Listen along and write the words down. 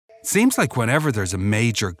Seems like whenever there's a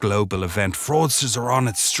major global event, fraudsters are on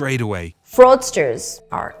it straight away. Fraudsters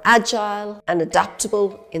are agile and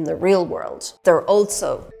adaptable in the real world. They're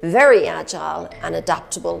also very agile and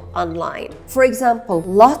adaptable online. For example,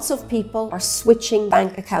 lots of people are switching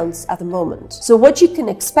bank accounts at the moment. So what you can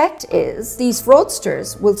expect is these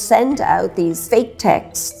fraudsters will send out these fake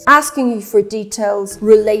texts asking you for details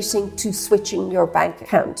relating to switching your bank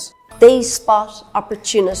account. They spot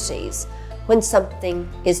opportunities when something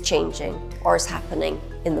is changing or is happening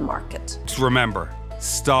in the market. Just remember,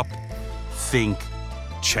 stop, think,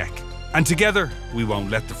 check. And together, we won't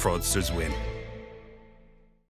let the fraudsters win.